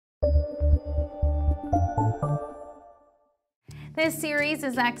This series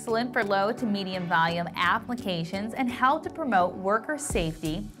is excellent for low to medium volume applications and help to promote worker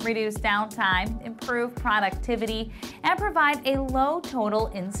safety, reduce downtime, improve productivity, and provide a low total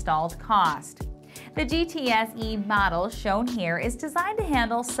installed cost. The GTS-E model shown here is designed to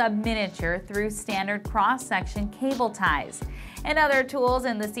handle subminiature through standard cross-section cable ties, and other tools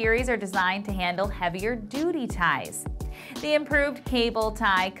in the series are designed to handle heavier duty ties. The improved cable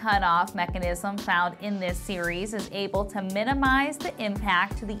tie cutoff mechanism found in this series is able to minimize the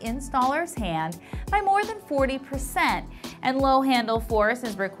impact to the installer's hand by more than 40%, and low handle force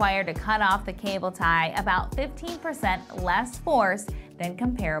is required to cut off the cable tie about 15% less force than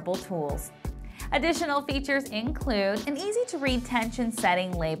comparable tools. Additional features include an easy-to-read tension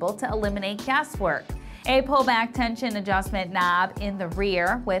setting label to eliminate guesswork, a pullback tension adjustment knob in the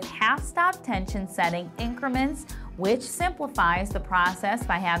rear with half-stop tension setting increments, which simplifies the process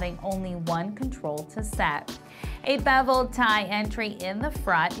by having only one control to set, a beveled tie entry in the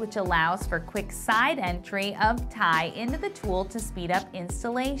front, which allows for quick side entry of tie into the tool to speed up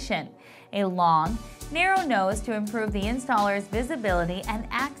installation, a long, narrow nose to improve the installer's visibility and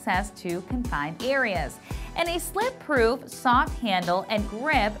access to confined areas, and a slip-proof soft handle and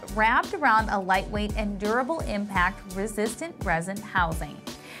grip wrapped around a lightweight and durable impact-resistant resin housing.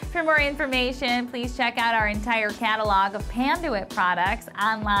 For more information, please check out our entire catalog of Panduit products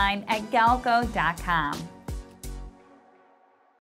online at galco.com.